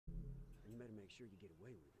make sure you get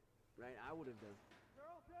away with it. Right? I would have done. They're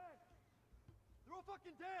all dead! They're all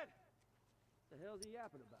fucking dead! What the hell's he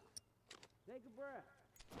yapping about? Take a breath.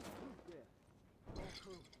 Who's dead? Whole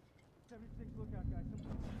crew. 76 lookout guys.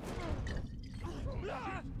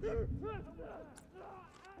 Good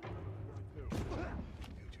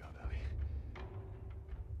job, Ellie.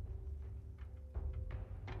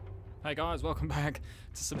 Hey guys, welcome back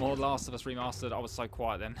to some more Last of Us Remastered. I was so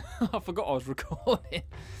quiet then. I forgot I was recording.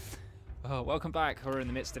 Oh, welcome back. We're in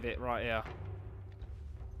the midst of it right here.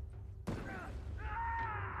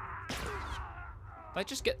 They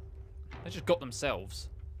just got themselves.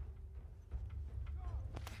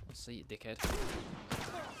 Let's see you, dickhead.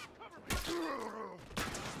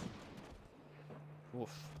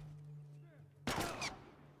 Oof.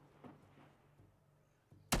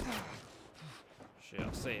 Shit,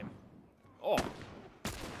 I see him. Oh!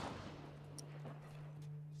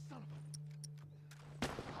 Son of a...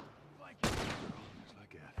 Just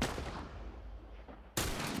like that.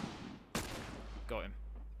 Got him.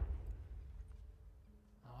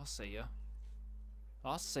 Oh, I see ya.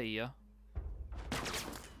 I see ya.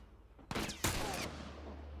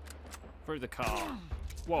 Through the car.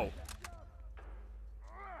 Whoa.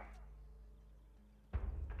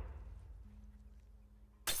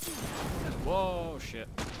 Whoa, shit.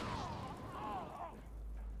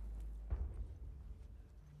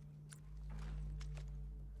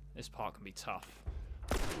 This part can be tough.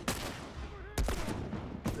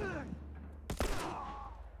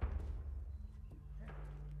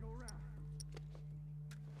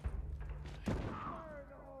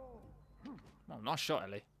 Oh, nice shot,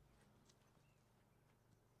 Ellie.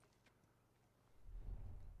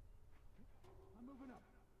 I'm moving up.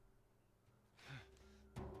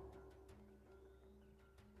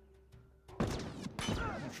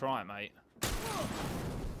 Try it, mate.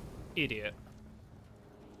 Idiot.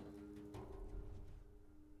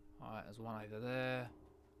 Alright, there's one over there.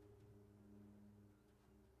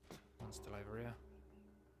 One still over here.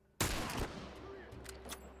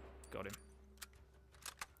 Got him.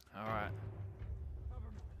 Alright.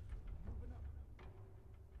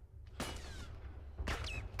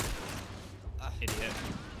 Idiot.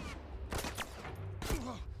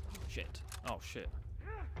 Shit. Oh, shit.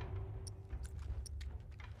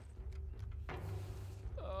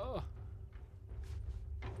 Oh.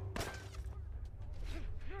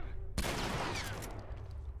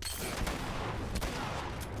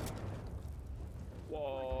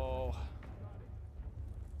 Whoa.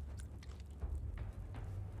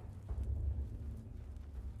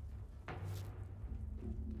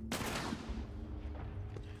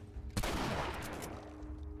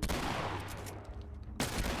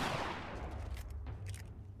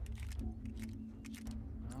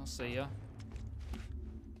 I'll see ya.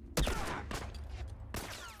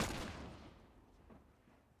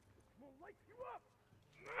 We'll light you up!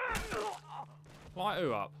 Light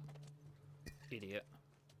who up? Idiot.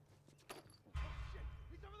 Oh shit!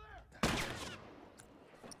 He's over there!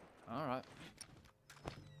 Alright.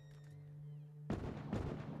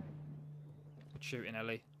 Good shooting,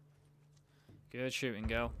 Ellie. Good shooting,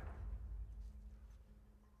 girl.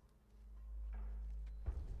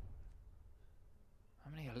 How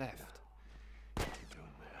many are left? Keep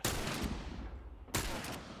doing that.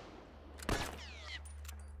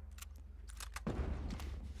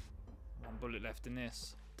 One bullet left in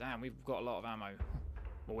this. Damn, we've got a lot of ammo.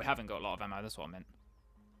 Well, we haven't got a lot of ammo, that's what I meant.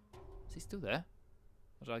 Is he still there?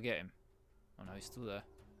 Or did I get him? Oh no, he's still there.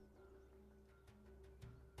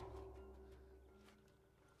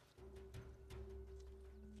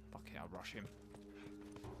 Fuck it, I'll rush him.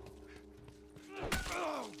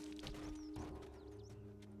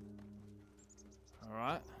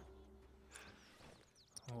 Alright.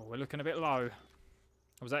 Oh, we're looking a bit low.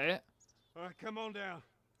 Was that it? Alright, come on down.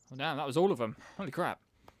 Oh damn, that was all of them. Holy crap.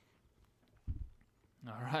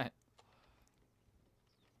 Alright.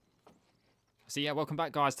 So yeah, welcome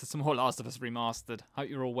back guys to some more Last of Us Remastered. Hope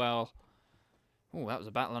you're all well. Oh, that was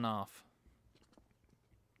a battle and a half.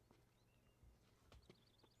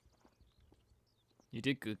 You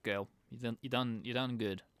did good, girl. You done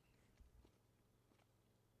good.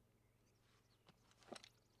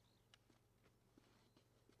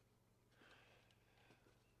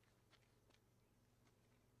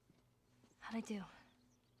 How'd I do?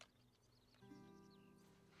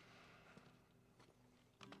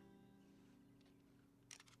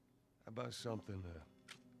 How about something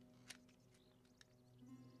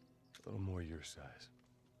a little more your size?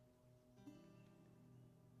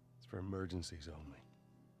 It's for emergencies only.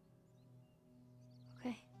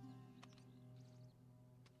 Okay.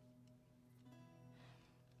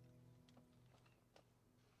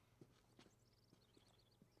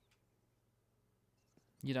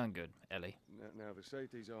 You done good, Ellie. Now the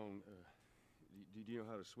safety's on. Do you know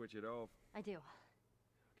how to switch it off? I do.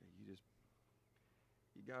 Okay,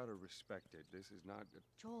 you gotta respect it. This is not.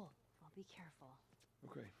 Joel, I'll be careful.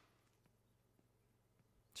 Okay.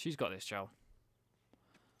 She's got this, Joel.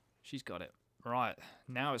 She's got it. Right,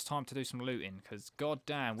 now it's time to do some looting, because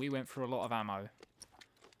goddamn, we went through a lot of ammo.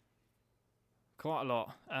 Quite a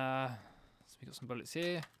lot. So we got some bullets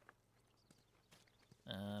here.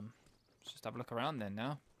 Let's just have a look around then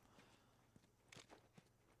now.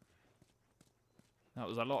 That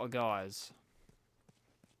was a lot of guys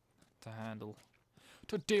to handle,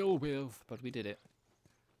 to deal with, but we did it.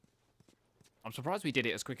 I'm surprised we did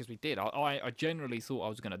it as quick as we did. I generally thought I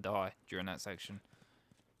was going to die during that section,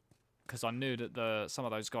 because I knew that some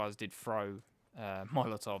of those guys did throw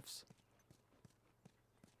Molotovs.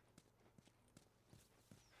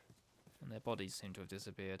 And their bodies seem to have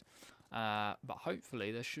disappeared. But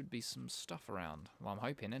hopefully there should be some stuff around. Well, I'm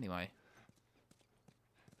hoping anyway.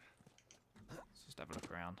 Let's just have a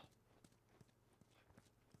look around.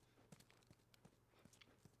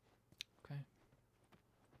 Okay.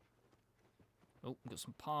 Oh, we've got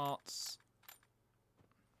some parts.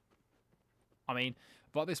 I mean,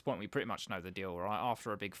 by this point we pretty much know the deal, right?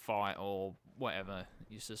 After a big fight or whatever,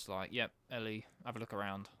 it's just like, yep, Ellie, have a look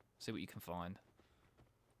around. See what you can find.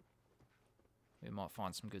 We might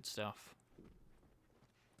find some good stuff.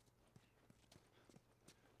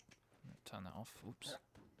 Turn that off. Oops.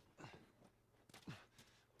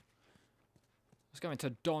 Let's go into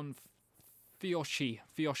Don Fioschi.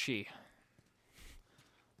 Fioschi.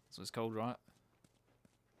 That's what it's called, right?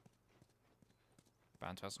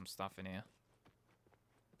 Bound to have some stuff in here.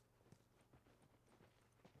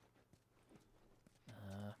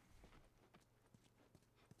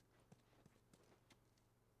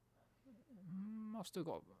 I've still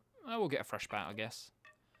got... we'll get a fresh bat, I guess.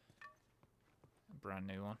 A brand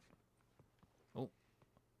new one. Oh.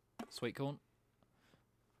 Sweet corn.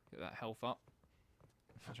 Get that health up.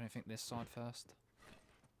 Is there anything this side first?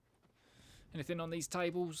 Anything on these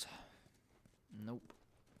tables? Nope.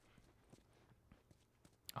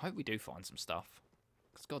 I hope we do find some stuff.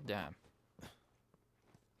 Because goddamn.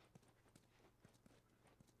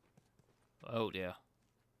 Oh dear.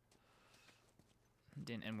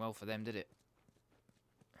 Didn't end well for them, did it?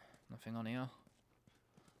 Nothing on here.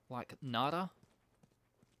 Like nada.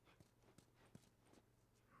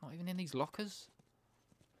 Not even in these lockers.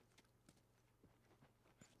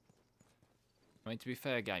 I mean, to be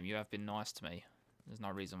fair, game, you have been nice to me. There's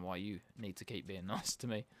no reason why you need to keep being nice to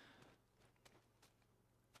me.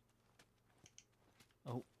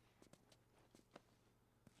 Oh.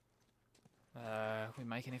 We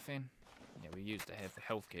make anything? Yeah, we used the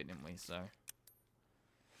health kit, didn't we? So.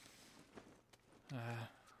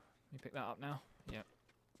 You pick that up now? Yep.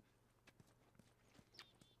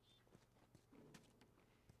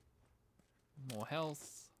 More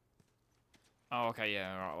health. Oh, okay,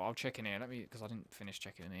 yeah, alright, well, I'll check in here. Let me, because I didn't finish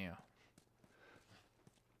checking in here.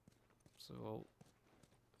 So I'll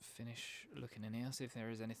finish looking in here, see if there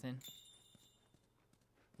is anything.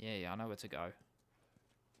 Yeah, I know where to go.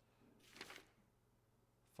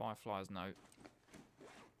 Firefly's note.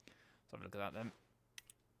 Let's have a look at that then.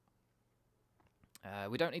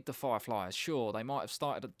 We don't need the Fireflies. Sure, they might have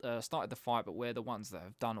started the fight, but we're the ones that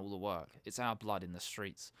have done all the work. It's our blood in the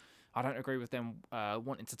streets. I don't agree with them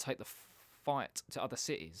wanting to take the fight to other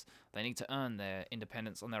cities. They need to earn their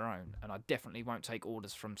independence on their own, and I definitely won't take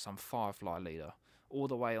orders from some Firefly leader, all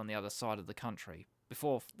the way on the other side of the country.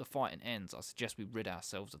 Before the fighting ends, I suggest we rid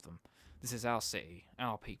ourselves of them. This is our city,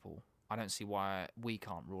 our people. I don't see why we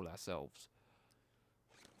can't rule ourselves.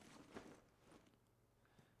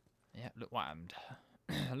 Yeah, look what happened.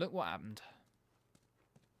 Look what happened.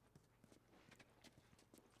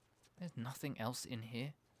 There's nothing else in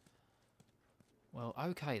here. Well,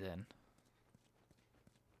 okay then.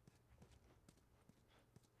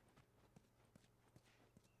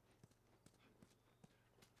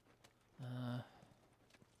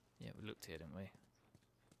 Yeah, we looked here, didn't we?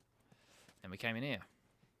 Then we came in here.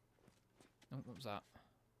 Oh, what was that?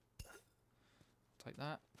 Take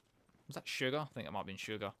that. Was that sugar? I think it might have been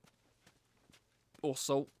sugar. Or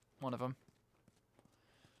salt. One of them.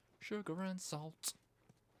 Sugar and salt.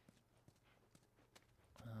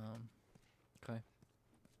 Okay.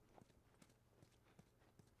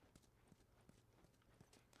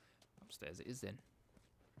 Upstairs it is then.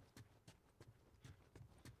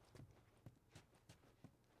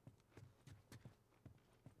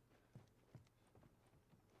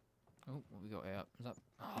 Oh, what we got here? Is that?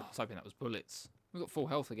 Oh, I was hoping that was bullets. We got full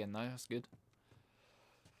health again though. That's good.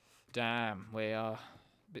 Damn, we are a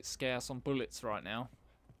bit scarce on bullets right now.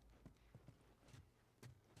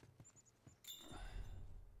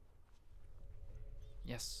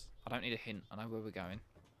 Yes, I don't need a hint. I know where we're going.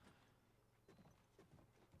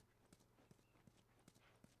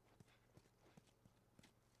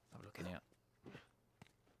 Have a look in here.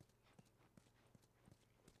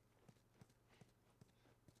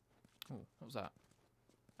 Oh, what was that?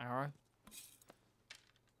 Arrow?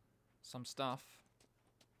 Some stuff.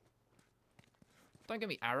 Don't give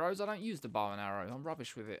me arrows. I don't use the bow and arrow. I'm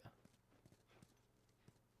rubbish with it.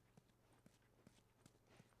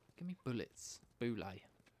 Give me bullets. Boulay.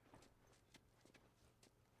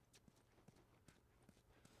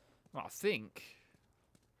 Well, I think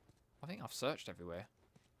I've searched everywhere.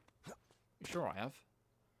 You sure I have?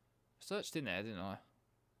 Searched in there, didn't I?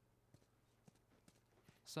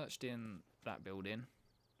 Searched in that building.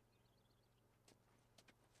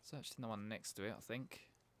 Searched in the one next to it, I think.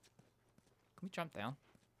 Can we jump down?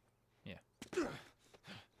 Yeah.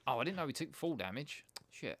 Oh, I didn't know we took full damage.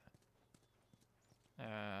 Shit.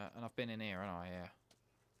 And I've been in here, haven't I? Yeah.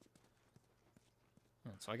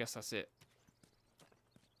 So I guess that's it.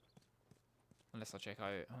 Unless I check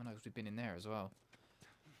out... Oh no, 'cause we've been in there as well.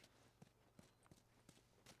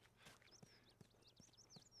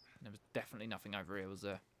 There was definitely nothing over here, was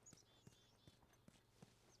there?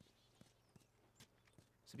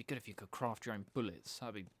 So it'd be good if you could craft your own bullets.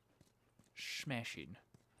 That'd be smashing.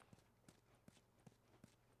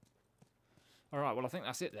 Alright, well I think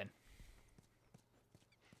that's it then.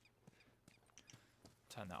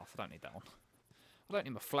 Turn that off, I don't need that on. I don't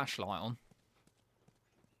need my flashlight on.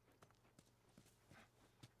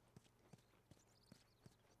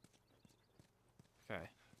 Okay.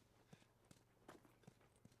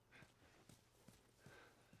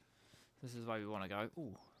 This is the way we want to go.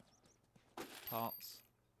 Ooh. Parts.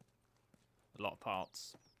 A lot of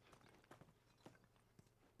parts.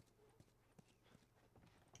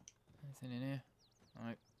 Anything in here?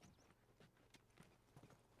 Nope.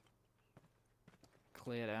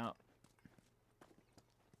 Cleared out.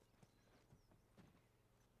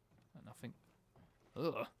 Nothing.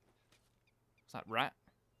 Ugh. Is that rat?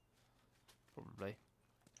 Probably.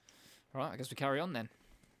 Right, I guess we carry on then.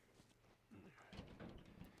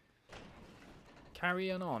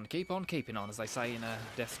 Carrying on. Keep on keeping on, as they say in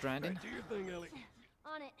Death Stranding. Do your thing, Ellie.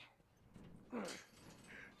 On it.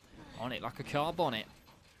 On it like a car bonnet.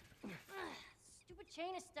 Stupid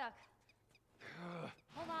chain is stuck.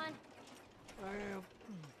 Hold on. I am.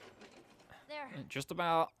 There. Just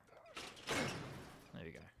about. There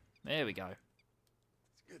we go. There we go.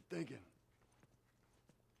 It's good thinking.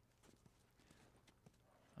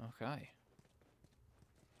 Okay.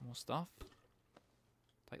 More stuff.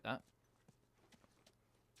 Take that.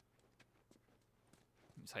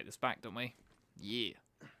 Let's take this back, don't we? Yeah.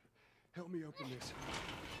 Help me open this.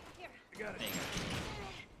 Here. I got it. There you go.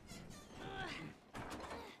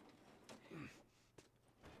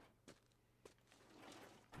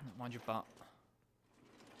 Mind your butt.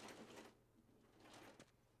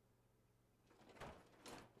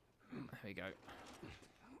 There we go.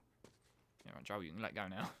 Yeah, right, Joe, you can let go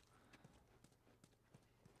now.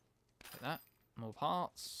 Take that. More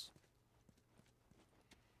parts.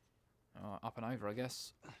 Alright, up and over, I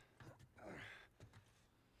guess.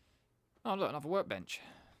 Oh, look, another workbench.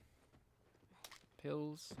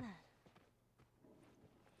 Pills.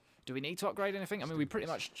 Do we need to upgrade anything? I mean, we pretty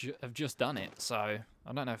much have just done it, so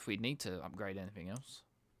I don't know if we need to upgrade anything else.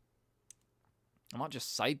 I might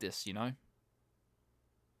just save this, you know.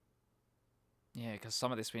 Yeah, because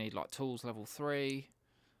some of this we need, like, tools level 3.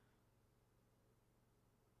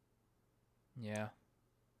 Yeah.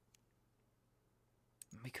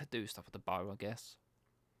 We could do stuff with the bow, I guess.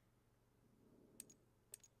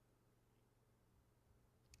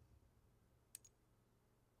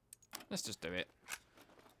 Let's just do it.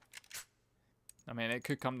 I mean, it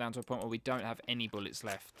could come down to a point where we don't have any bullets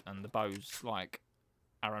left, and the bow's, like,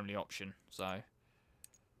 our only option, so...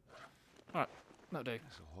 Alright, that'll do.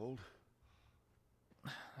 This'll hold.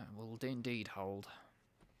 That will indeed hold.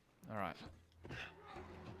 Alright. Oh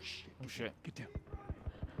shit. Oh shit. Get down.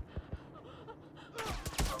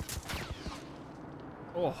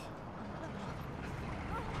 Oh!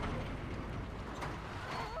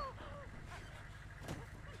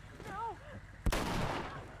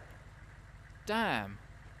 Damn!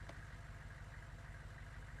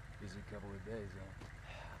 Busy couple of days, huh?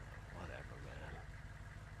 Whatever, man.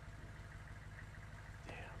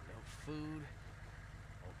 Damn, no food,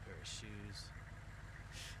 old pair of shoes.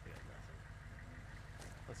 We got nothing.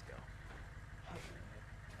 Let's go.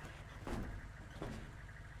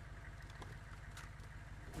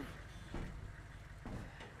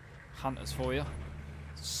 Hunters for you.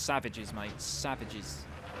 Savages, mate. Savages.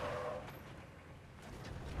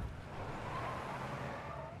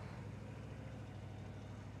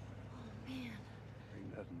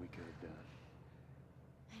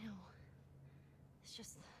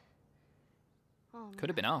 Oh, Could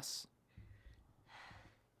have been us.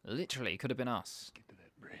 Literally, could have been us. Get to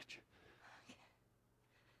that bridge.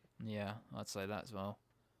 Yeah, I'd say that as well.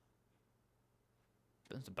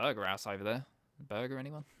 There's a burger house over there. Burger,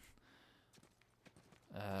 anyone?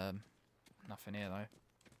 Nothing here though.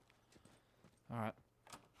 All right.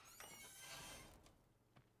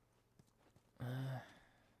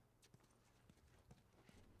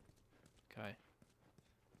 Okay.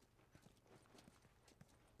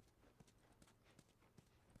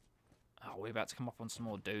 Oh, we're about to come up on some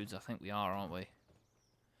more dudes. I think we are, aren't we? I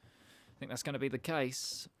think that's going to be the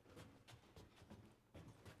case.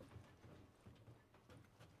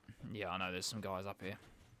 Yeah, I know there's some guys up here.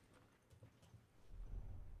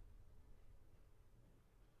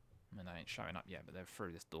 I mean, they ain't showing up yet, but they're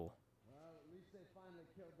through this door. Well, at least they finally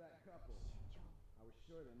killed that couple. I was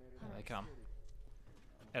sure they made it. Here they come.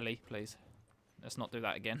 Ellie, please. Let's not do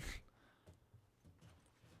that again.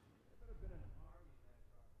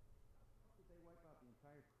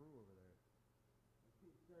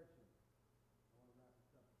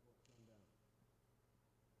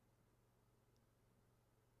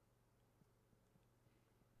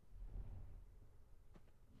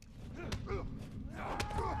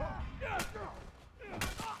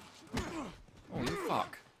 Oh, you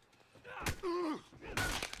fuck.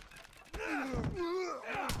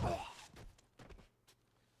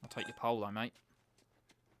 I'll take your pole though, mate.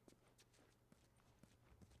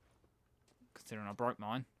 Considering I broke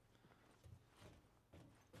mine.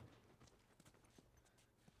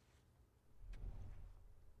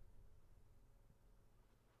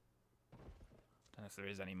 Don't know if there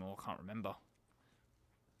is any more, can't remember.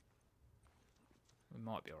 We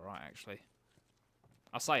might be alright, actually.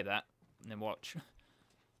 I'll say that, and then watch.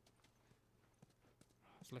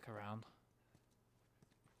 Let's look around.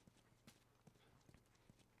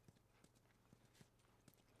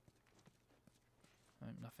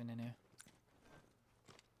 Nope, nothing in here.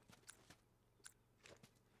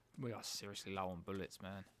 We are seriously low on bullets,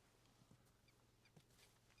 man.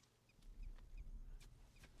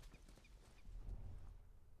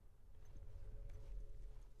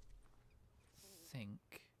 I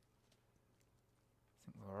think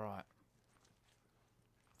we're alright.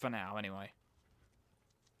 For now, anyway.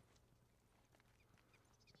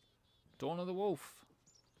 Dawn of the Wolf.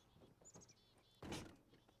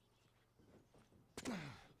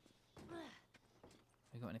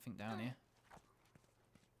 We got anything down here?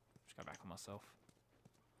 Just go back on myself.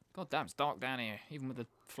 God damn, it's dark down here, even with the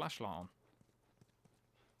flashlight on.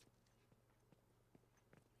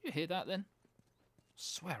 You hear that then?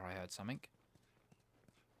 Swear I heard something.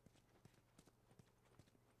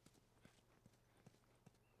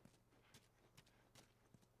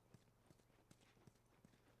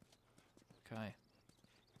 Okay.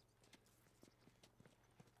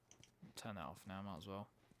 Turn that off now, might as well.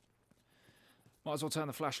 Might as well turn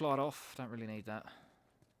the flashlight off. Don't really need that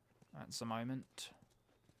at the moment.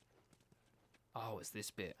 Oh, it's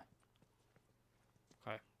this bit.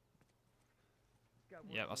 Okay.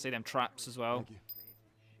 Yeah, I see them traps as well. Thank you.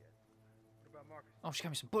 Oh, she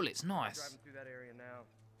gave me some bullets. Nice. Driving through that area now.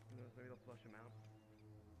 Who knows, maybe they'll flush them out.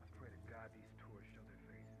 I pray to God these tours show their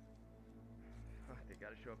faces. They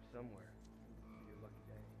gotta show up somewhere. Be a lucky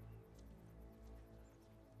day.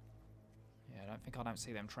 Yeah, I don't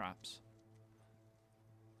see them traps.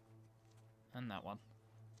 And that one.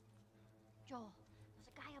 Joel, there's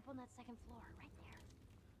a guy up on that second floor, right there.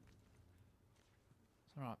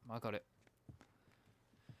 It's alright, I got it.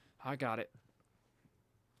 I got it.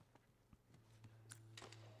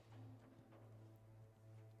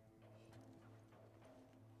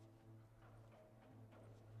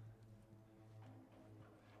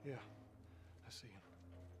 Yeah, I see him.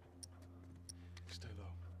 Stay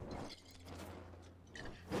low.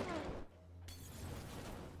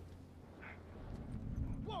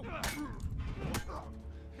 Whoa, whoa,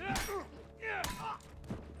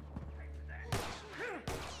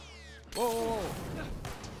 whoa.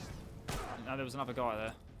 No, there was another guy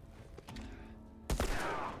there.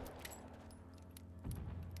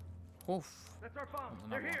 Oof. That's our bomb. There's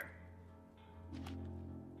They're another here.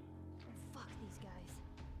 Fuck these guys.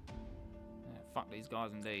 Yeah, fuck these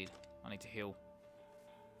guys indeed. I need to heal.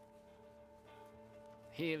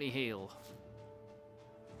 Healy heal.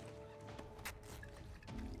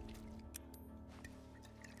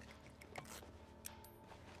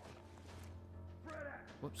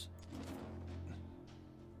 Whoops.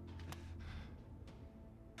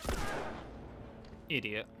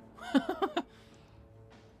 Idiot.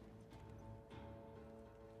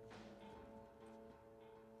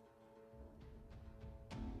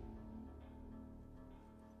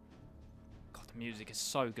 God, the music is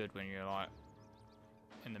so good when you're like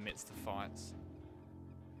in the midst of fights.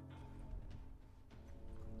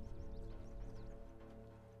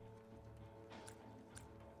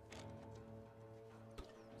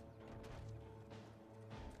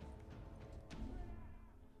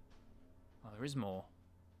 Oh, there is more.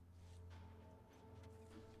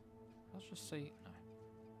 Let's just see. No.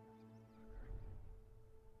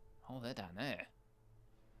 Oh, they're down there.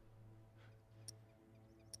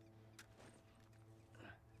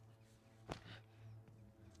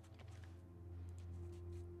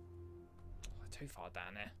 Too far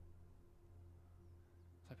down there.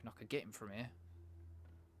 I was hoping I could get him from here.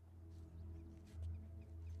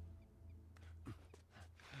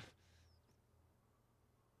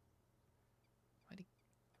 Where'd he...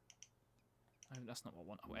 Oh, that's not what I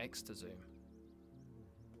want. Oh, X to zoom.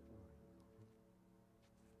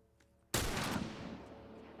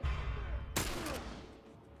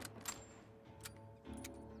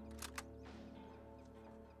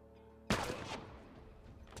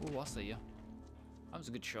 Oh, I see ya. That was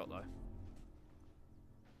a good shot, though.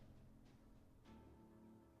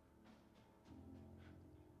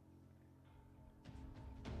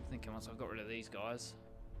 Thinking once I've got rid of these guys,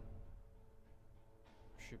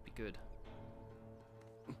 should be good.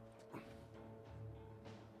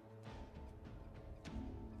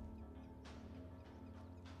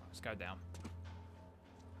 Let's go down.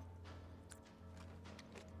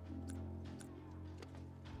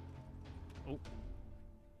 Oh.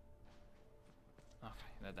 Okay,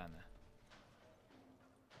 they're down there.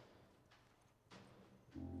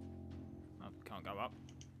 Oh, can't go up.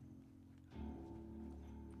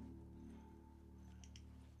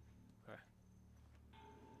 Okay.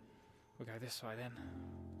 We'll go this way then.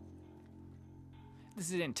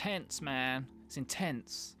 This is intense, man. It's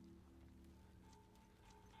intense.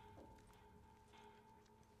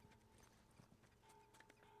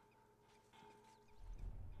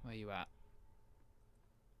 Where are you at?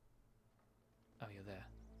 Oh, you're there.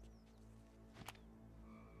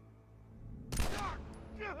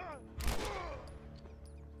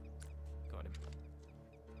 Got him.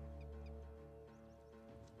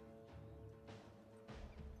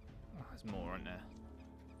 Oh, there's more in there.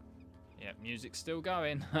 Yep, music's still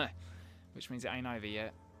going. Which means it ain't over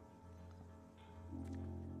yet.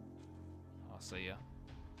 I'll see ya.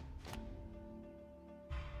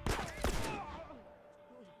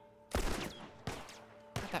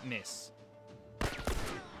 How'd that miss?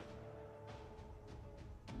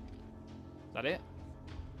 Is that it?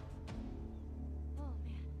 Oh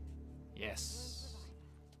man. Yes.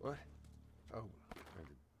 What? Oh, the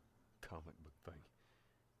comic book thing.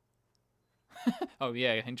 Oh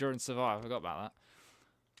yeah, endure and survive. I forgot about that.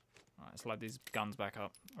 Alright, let's load these guns back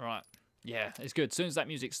up. Alright. Yeah, it's good. As soon as that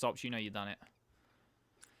music stops, you know you've done it.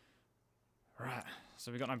 Right.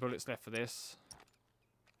 So we've got no bullets left for this.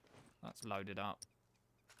 That's loaded up.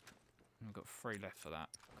 We've got 3 left for that.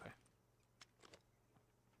 Okay.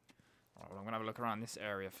 Alright, well, I'm going to have a look around this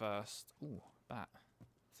area first. Ooh, bat.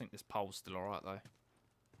 I think this pole's still alright, though.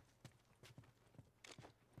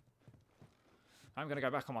 I'm going to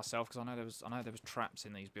go back on myself, because I know there was traps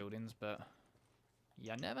in these buildings, but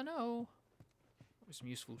you never know. With some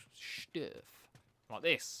useful stuff. Like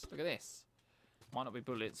this. Look at this. Might not be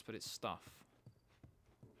bullets, but it's stuff.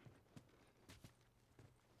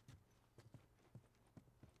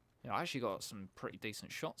 Yeah, I actually got some pretty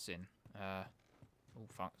decent shots in. Oh,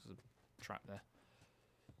 fuck, there's a trap there.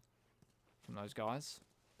 From those guys.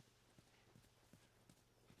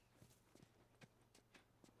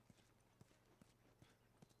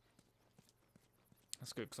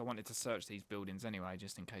 That's good, because I wanted to search these buildings anyway,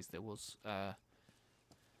 just in case there was... well,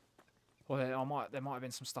 there might have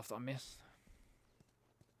been some stuff that I missed.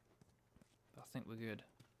 But I think we're good.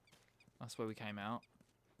 That's where we came out.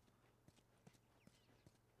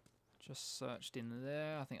 Just searched in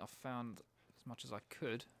there. I think I found as much as I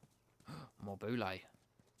could. More boule.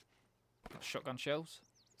 Shotgun shells?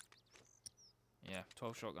 Yeah,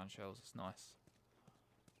 12 shotgun shells. It's nice.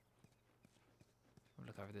 We'll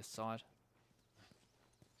look over this side.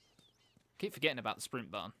 Keep forgetting about the sprint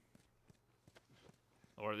button.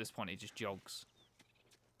 Or at this point, it just jogs.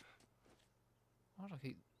 Why do I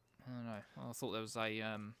keep... I don't know. Well, I thought there was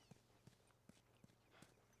a...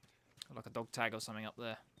 like a dog tag or something up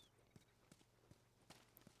there.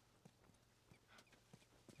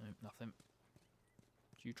 Nope, nothing.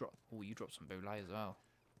 Did you drop... Oh, you dropped some boule as well.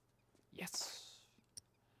 Yes!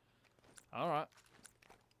 Alright.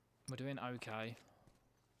 We're doing okay.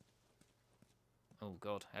 Oh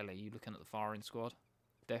god, Ellie, you looking at the firing squad?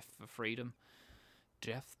 Death for freedom.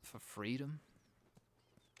 Death for freedom?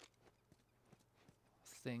 I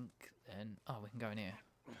think then... Oh, we can go in here.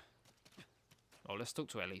 Oh, let's talk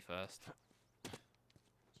to Ellie first. Jeez.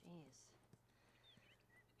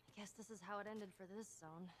 I guess this is how it ended for this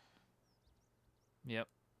zone. Yep.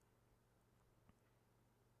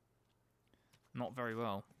 Not very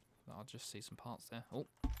well. I'll just see some parts there. Oh.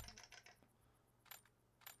 Let's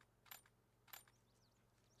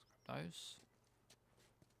grab those.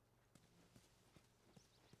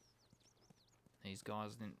 These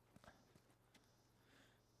guys didn't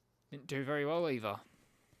do very well either.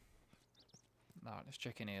 Alright, let's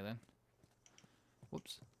check in here then.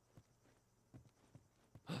 Whoops.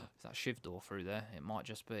 Is that shiv door through there? It might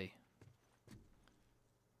just be.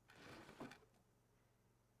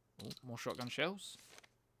 Oh, more shotgun shells.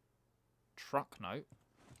 Truck note.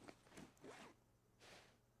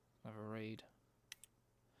 Have a read.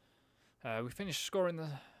 We finished scoring the...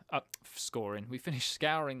 We finished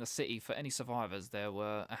scouring the city for any survivors. There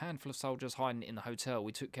were a handful of soldiers hiding in the hotel.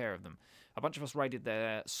 We took care of them. A bunch of us raided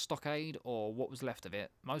their stockade, or what was left of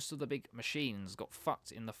it. Most of the big machines got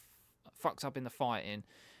fucked up in the fighting.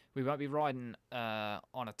 We won't be riding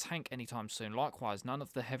on a tank anytime soon. Likewise, none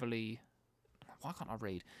of the heavily... Why can't I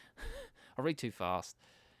read? I read too fast.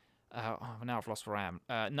 Now I've lost where I am.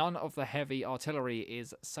 None of the heavy artillery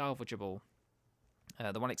is salvageable.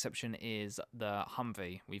 The one exception is the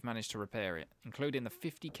Humvee. We've managed to repair it, including the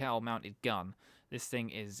 50 cal mounted gun. This thing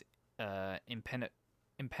is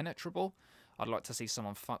impenetrable. I'd like to see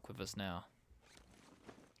someone fuck with us now.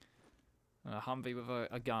 A Humvee with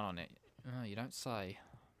a gun on it. Oh, you don't say.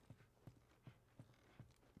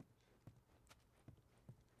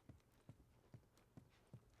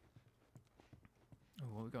 Oh,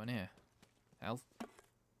 what we got in here? Health.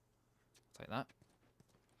 Take that.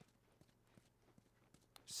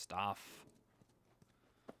 Stuff.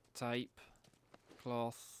 Tape.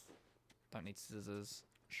 Cloth. Don't need scissors.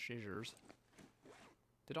 Scissors.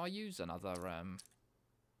 Did I use another, Oh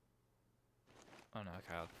no,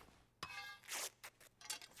 okay. Let's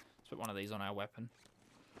put one of these on our weapon.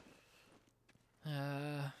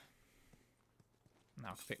 Now I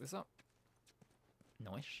can pick this up.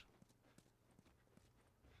 Nice.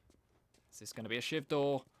 Is this going to be a shiv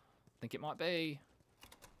door? I think it might be.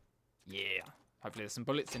 Yeah. Hopefully there's some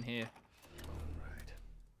bullets in here.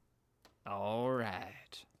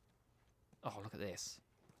 Alright. Oh, look at this.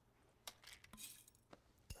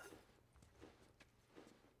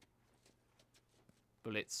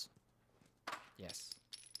 Bullets. Yes.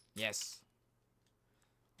 Yes.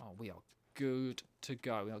 Oh, we are good to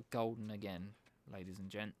go. We are golden again, ladies and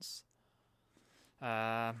gents. But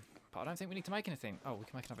I don't think we need to make anything. Oh, we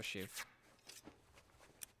can make another shiv.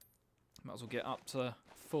 Might as well get up to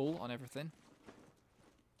full on everything.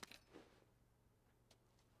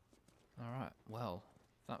 Alright, well,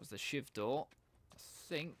 that was the shiv door. I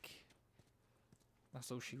think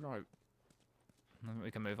that's all she wrote. I think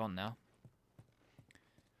we can move on now.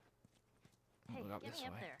 Hey, We'll go get me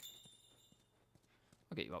up there.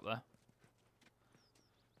 I'll get you up there.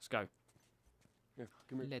 Let's go. Yeah,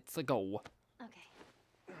 come here. Let's go. Okay.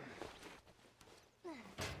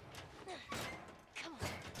 Come on.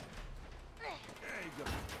 There you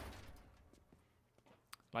go.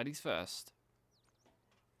 Ladies first.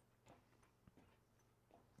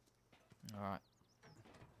 Alright.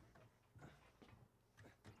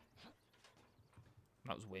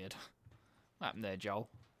 That was weird. What happened there, Joel?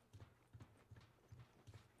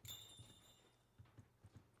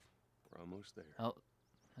 We're almost there. Oh,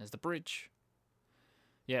 there's the bridge.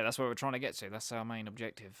 Yeah, that's where we're trying to get to. That's our main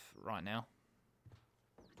objective right now.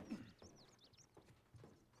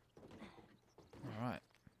 Alright.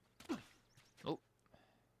 Oh.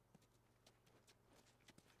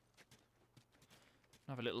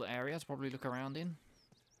 Another little area to probably look around in.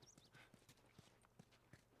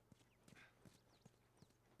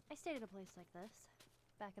 I stayed at a place like this,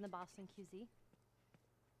 back in the Boston QZ.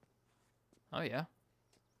 Oh, yeah.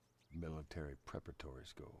 Military preparatory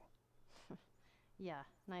school. Yeah,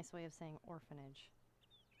 nice way of saying orphanage.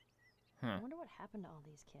 Huh. I wonder what happened to all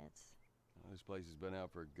these kids. Well, this place has been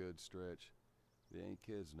out for a good stretch. They ain't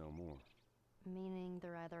kids no more. Meaning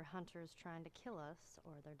they're either hunters trying to kill us,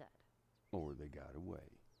 or they're dead. Or they got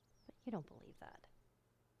away. But you don't believe that.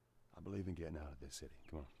 I believe in getting out of this city.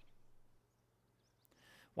 Come on.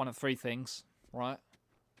 One of three things, right?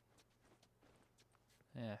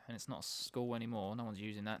 Yeah, and it's not a school anymore. No one's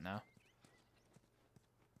using that now.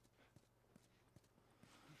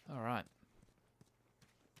 Alright.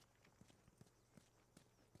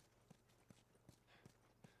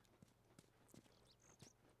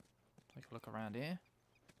 Take a look around here.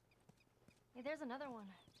 Hey, there's another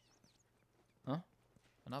one. Huh?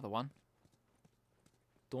 Another one.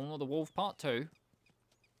 Dawn of the Wolf Part 2.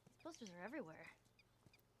 Posters are everywhere.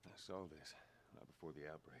 I saw this. Not before the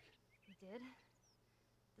outbreak. He did?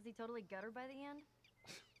 Does he totally gut her by the end?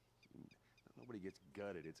 Nobody gets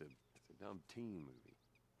gutted. It's a dumb teen movie.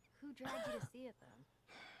 Who dragged you to see it then?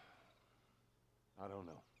 I don't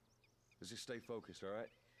know. Let's just stay focused, all right?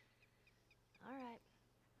 All right.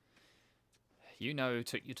 You know who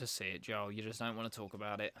took you to see it, Joel. You just don't want to talk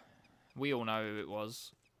about it. We all know who it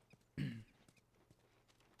was.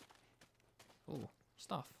 Oh,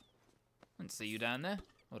 stuff. Didn't see you down there.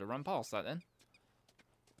 Would have run past that then.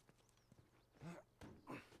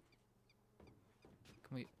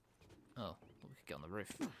 Can we... Oh, we could get on the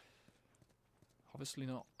roof. Obviously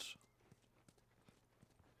not.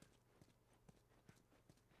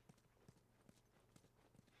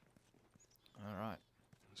 Alright.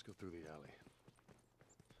 Let's go through the alley.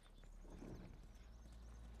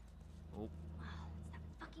 Oh. Wow, it's that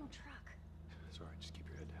fucking truck. It's all right. Just keep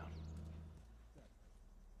your head down. $2,500.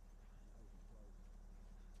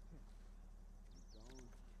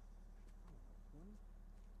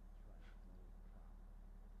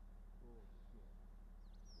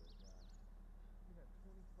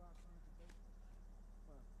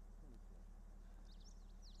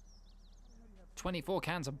 24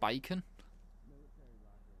 cans of bacon?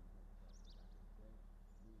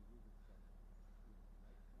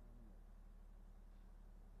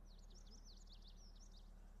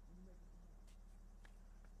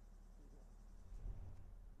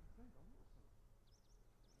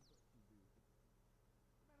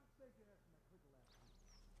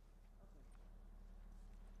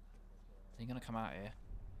 Are you gonna come out here?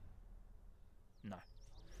 No.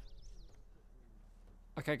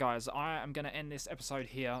 Okay, guys, I am going to end this episode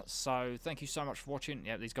here. So, thank you so much for watching.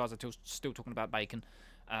 Yeah, these guys are still talking about bacon.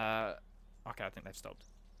 Okay, I think they've stopped.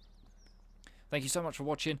 Thank you so much for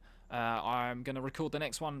watching. I'm going to record the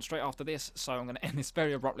next one straight after this. So, I'm going to end this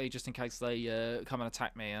very abruptly just in case they come and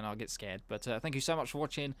attack me and I'll get scared. But thank you so much for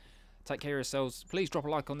watching. Take care of yourselves. Please drop a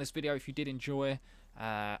like on this video if you did enjoy.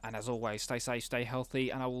 And as always, stay safe, stay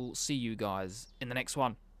healthy. And I will see you guys in the next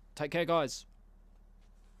one. Take care, guys.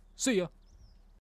 See ya.